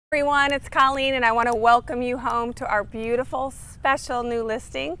Everyone, it's Colleen and I want to welcome you home to our beautiful special new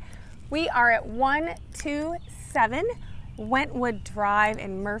listing. We are at 127 Wentwood Drive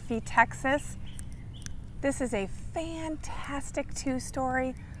in Murphy, Texas. This is a fantastic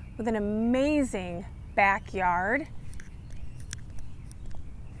two-story with an amazing backyard.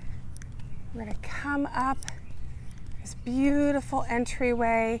 We're going to come up this beautiful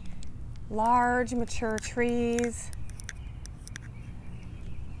entryway, large mature trees.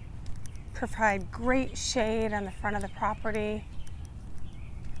 Provide great shade on the front of the property.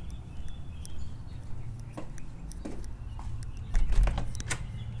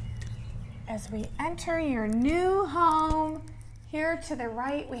 As we enter your new home, here to the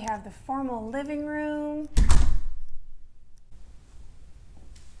right we have the formal living room.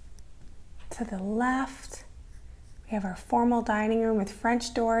 To the left we have our formal dining room with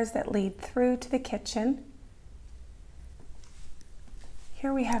French doors that lead through to the kitchen.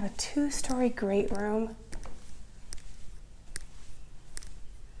 Here we have a two-story great room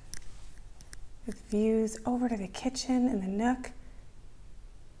with views over to the kitchen and the nook.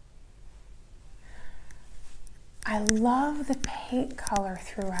 I love the paint color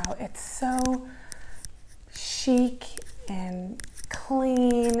throughout. It's so chic and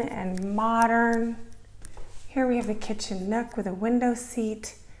clean and modern. Here we have the kitchen nook with a window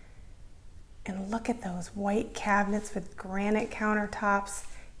seat. And look at those white cabinets with granite countertops,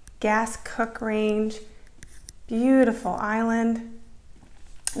 gas cook range, beautiful island.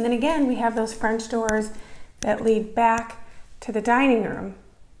 And then again, we have those French doors that lead back to the dining room.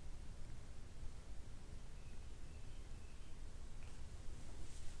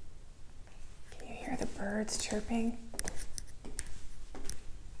 Can you hear the birds chirping?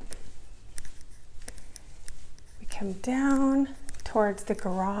 We come down towards the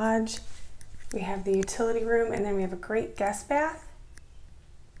garage. We have the utility room, and then we have a great guest bath.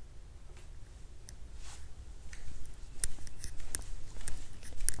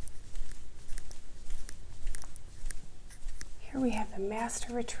 Here we have the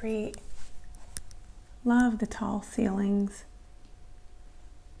master retreat. Love the tall ceilings.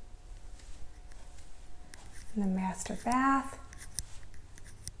 And the master bath.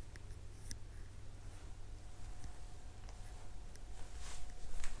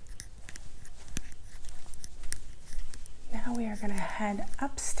 Now we are going to head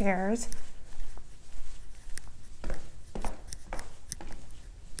upstairs.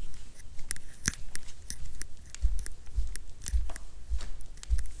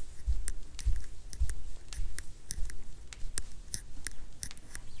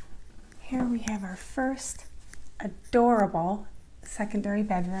 Here we have our first adorable secondary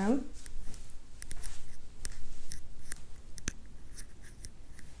bedroom.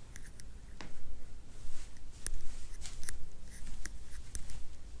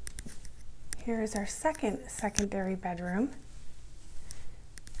 Here is our second secondary bedroom.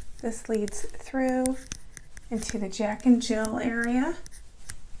 This leads through into the Jack and Jill area.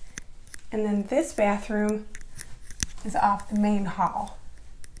 And then this bathroom is off the main hall.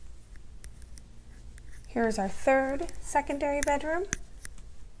 Here is our third secondary bedroom.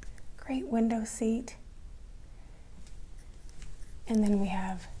 Great window seat. And then we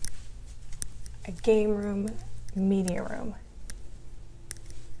have a game room, media room.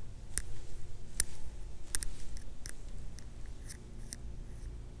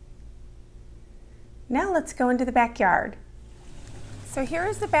 Now let's go into the backyard. So here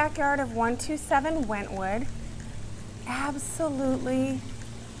is the backyard of 127 Wentwood. Absolutely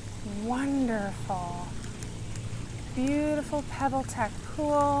wonderful. Beautiful pebble tech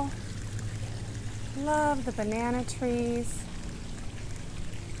pool. Love the banana trees.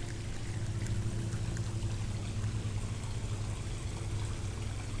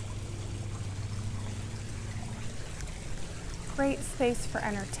 Great space for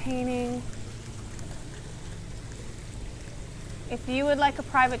entertaining. If you would like a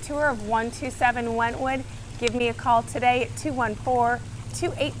private tour of 127 Wentwood, give me a call today at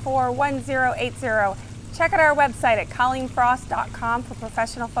 214-284-1080. Check out our website at colleenfrost.com for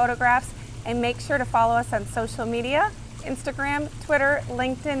professional photographs, and make sure to follow us on social media, Instagram, Twitter,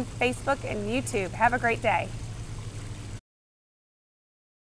 LinkedIn, Facebook, and YouTube. Have a great day.